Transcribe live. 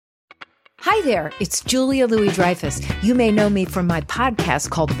Hi there, it's Julia Louis-Dreyfus. You may know me from my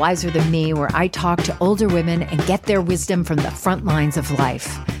podcast called Wiser Than Me, where I talk to older women and get their wisdom from the front lines of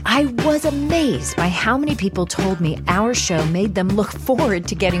life. I was amazed by how many people told me our show made them look forward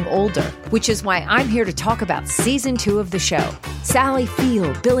to getting older, which is why I'm here to talk about season 2 of the show. Sally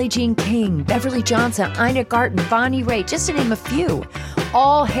Field, Billie Jean King, Beverly Johnson, Ina Garten, Bonnie Raitt, just to name a few.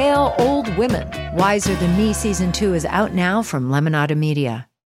 All hail old women. Wiser Than Me season 2 is out now from Lemonada Media.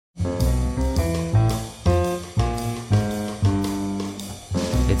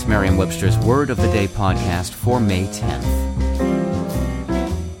 It's Merriam-Webster's Word of the Day podcast for May 10th.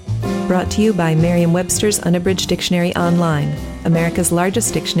 Brought to you by Merriam-Webster's Unabridged Dictionary Online, America's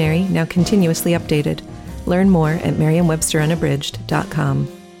largest dictionary, now continuously updated. Learn more at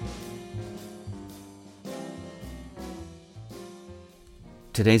merriam-websterunabridged.com.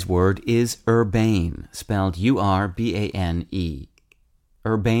 Today's word is urbane, spelled U-R-B-A-N-E.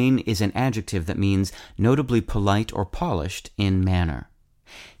 Urbane is an adjective that means notably polite or polished in manner.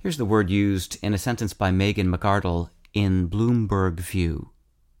 Here's the word used in a sentence by McArdle in Bloomberg View.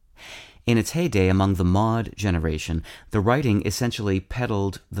 In its heyday among the mod generation, the writing essentially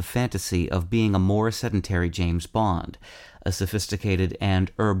peddled the fantasy of being a more sedentary James Bond, a sophisticated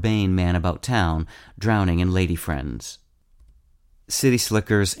and urbane man about town, drowning in lady friends. City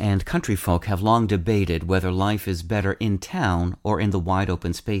slickers and country folk have long debated whether life is better in town or in the wide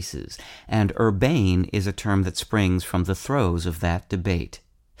open spaces, and urbane is a term that springs from the throes of that debate.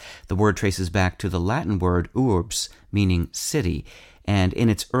 The word traces back to the Latin word urbs, meaning city, and in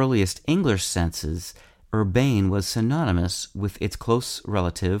its earliest English senses, urbane was synonymous with its close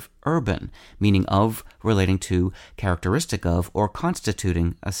relative urban, meaning of, relating to, characteristic of, or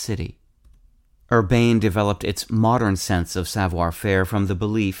constituting a city. Urbane developed its modern sense of savoir faire from the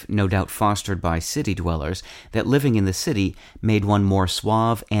belief, no doubt fostered by city dwellers, that living in the city made one more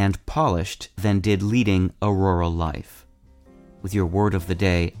suave and polished than did leading a rural life. With your word of the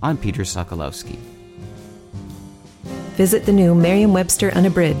day, I'm Peter Sokolowski. Visit the new Merriam-Webster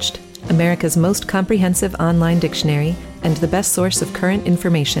Unabridged, America's most comprehensive online dictionary and the best source of current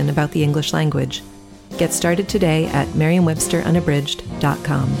information about the English language. Get started today at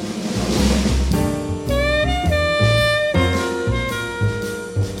merriam-websterunabridged.com.